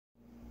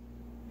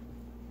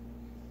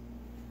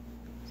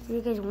If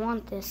you guys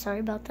want this, sorry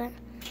about that.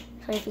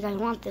 Sorry if you guys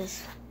want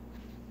this,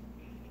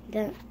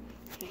 then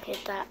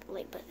hit that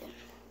like button.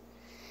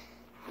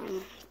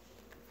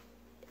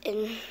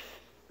 And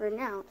right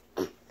now,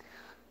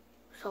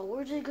 so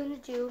we're just gonna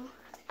do,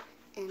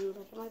 and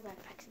look at my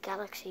backpack's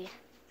Galaxy.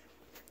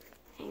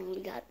 And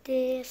we got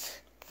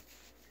this.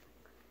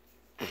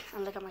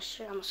 And look at my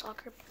shirt, I'm a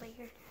soccer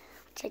player.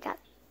 So I got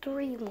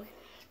 3 wins.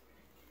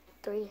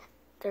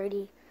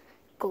 330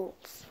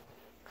 goals.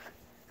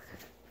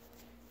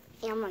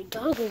 And my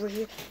dog over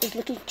here is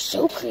looking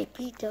so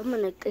creepy. I'm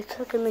gonna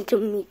cook him into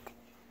meat.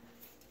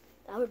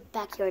 Our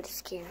backyard is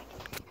scary.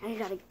 I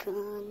got a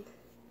gun.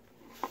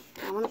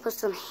 I wanna put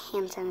some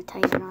hand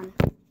sanitizer on.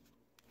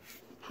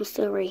 I'm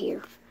still right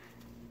here.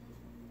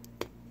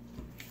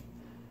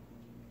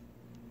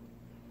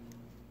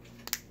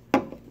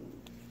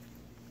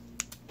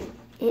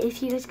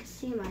 If you guys can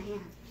see my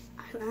hand,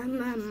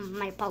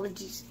 my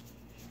apologies.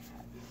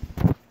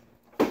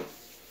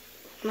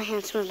 My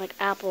hand smells like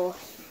apple.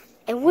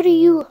 And what are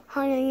you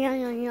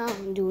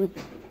doing?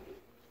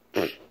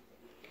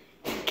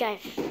 Guys,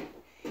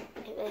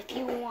 if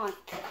you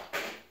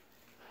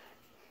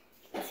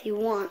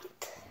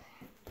want,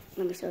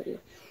 let me show you.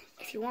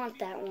 If you want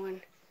that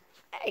one,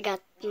 I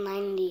got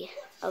 90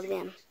 of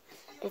them.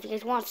 If you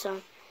guys want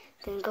some,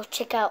 then go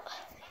check out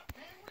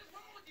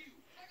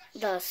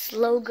the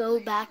Slogo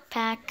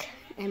backpack,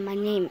 and my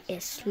name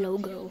is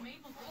Slogo,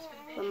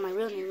 but my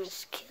real name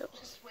is Kill.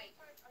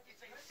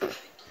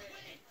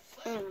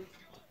 And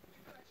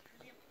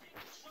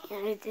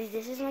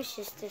this is my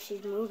sister.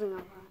 She's moving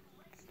around,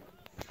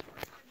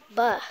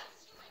 but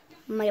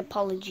my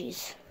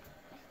apologies.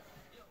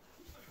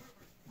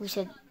 We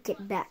should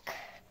get back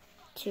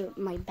to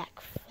my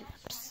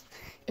backflips.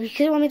 If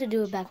you guys want me to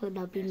do a backflip,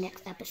 that'll be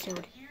next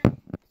episode.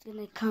 It's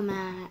gonna come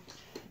at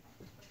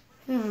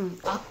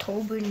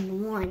October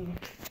 1.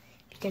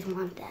 If you guys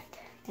want that,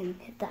 then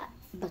hit that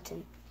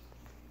button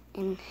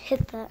and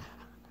hit that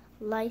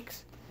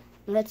likes.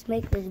 Let's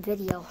make this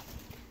video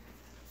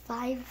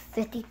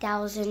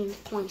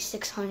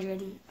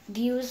 50,600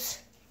 views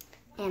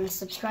and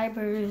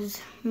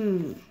subscribers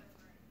 1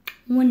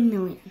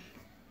 million.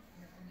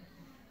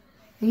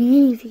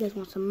 And if you guys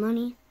want some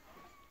money,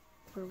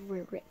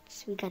 we're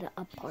rich. We got an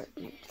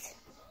apartment.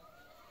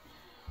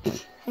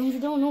 And if you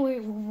don't know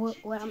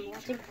what I'm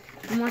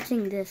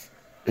watching this.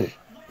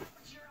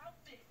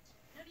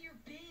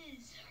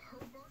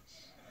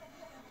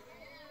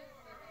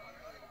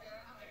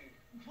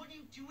 What are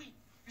you doing?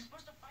 You're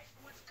supposed to fight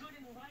for what's good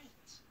and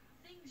right.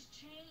 Things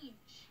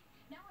change.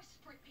 Now I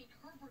spray paint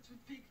Herberts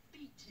with big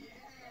feet.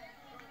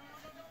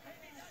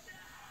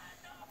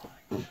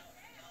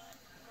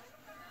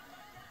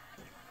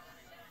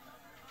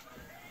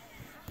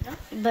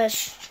 But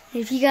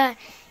if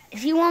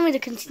you want me to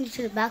continue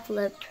to the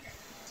backflip,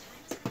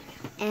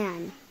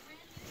 and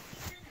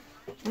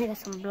I got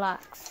some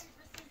blocks.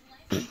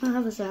 If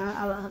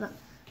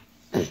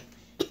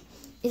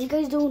you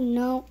guys don't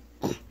know,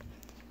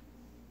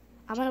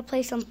 I'm gonna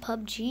play some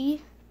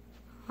PUBG.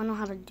 I don't know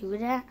how to do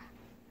that,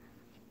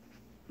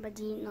 but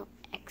do you know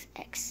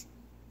XX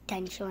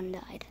Tension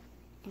died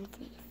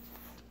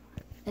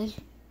in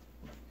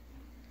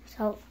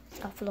South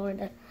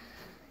Florida.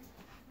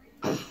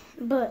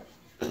 But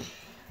I'm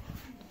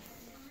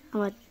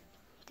gonna,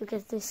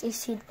 because this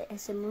is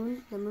the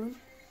moon. Come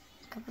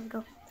on,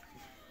 go.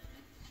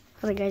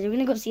 Alright guys, we're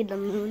gonna go see the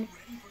moon.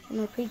 And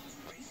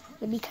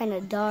it'll be kind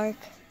of dark.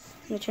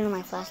 I'm gonna turn on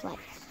my flashlight.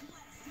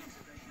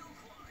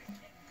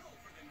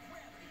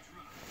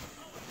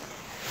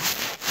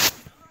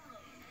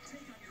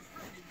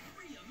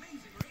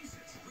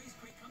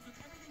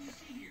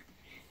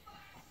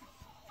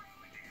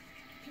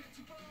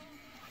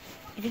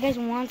 If you guys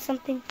want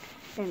something,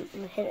 then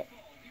hit it.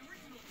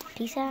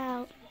 Peace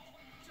out.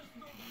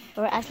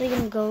 We're actually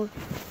gonna go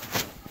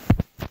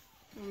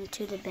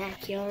into the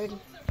backyard.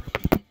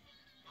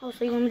 Oh,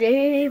 so you want me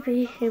to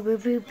be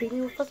with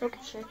us? Okay,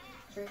 sure.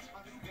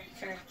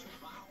 I'm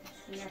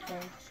not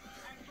there.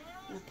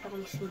 I'm gonna put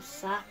on some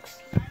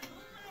socks.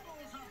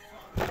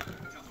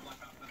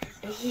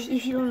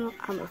 If you don't know,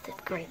 I'm a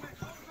 5th grade.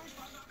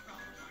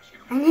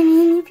 And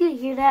then if you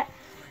hear that,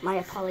 my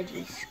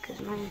apologies,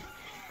 because my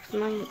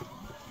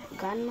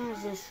grandma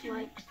is just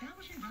like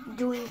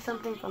doing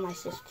something for my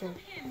sister.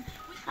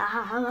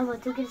 How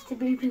about you get to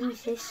be my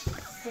sister?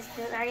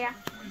 Are ya?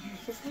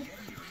 Sister?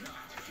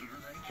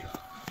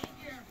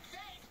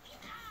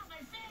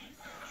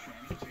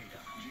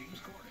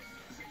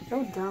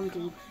 So dumb,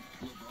 dude.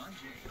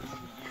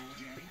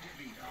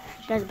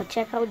 Guys, but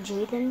check out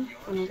Jaden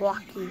and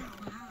Walkie.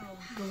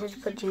 This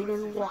is for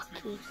Jaden,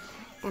 Walkie,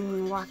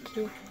 and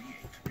Walkie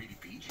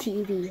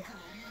TV.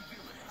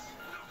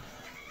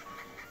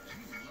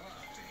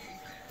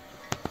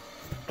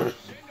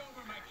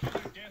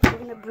 We're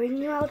gonna bring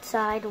you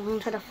outside and we're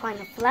gonna try to find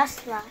a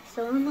flashlight.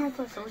 So I'm not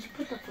supposed to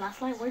put the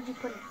flashlight. Where'd you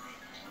put it?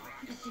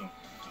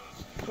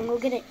 I'm gonna go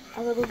get it.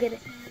 I'll go get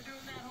it.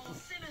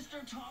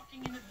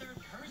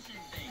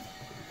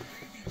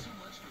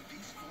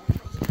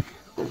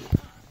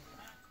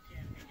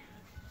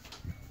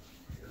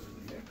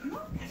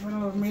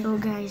 dormir. So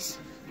guys,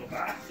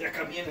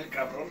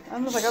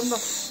 Ando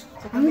sacando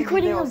I'm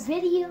recording a videos.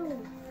 video.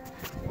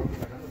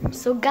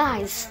 So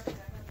guys,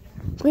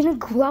 we're gonna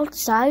go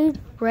outside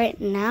right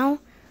now.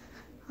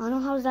 I don't know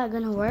how's that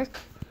gonna work,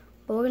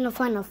 but we're gonna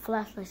find a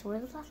flashlight. So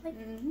where's the flashlight?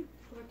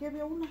 Por aquí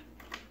había una.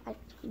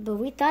 But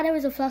we thought there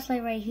was a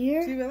flashlight right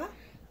here. Sí, ¿verdad?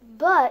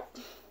 But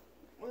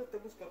Bueno, te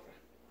busco otra.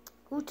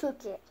 who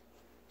took it?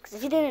 Because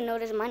if you didn't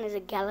notice, mine is a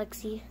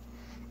Galaxy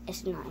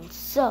S9.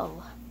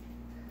 So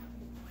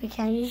we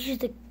can't use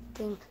the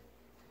thing.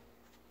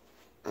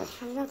 I'm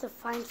gonna have to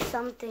find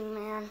something,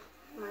 man.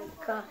 My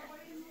God.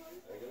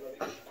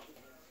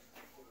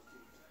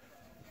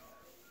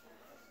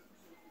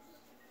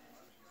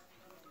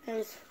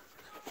 Guys,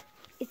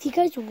 if you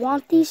guys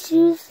want these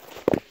shoes,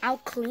 I'll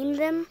clean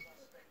them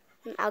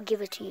and I'll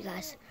give it to you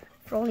guys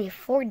for only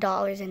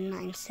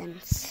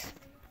 $4.09.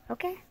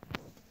 Okay?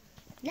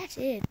 That's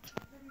it.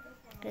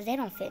 Because they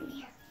don't fit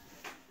me.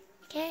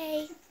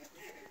 Okay.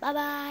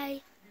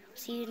 Bye-bye.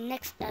 See you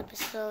next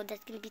episode.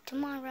 That's going to be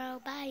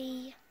tomorrow.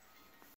 Bye.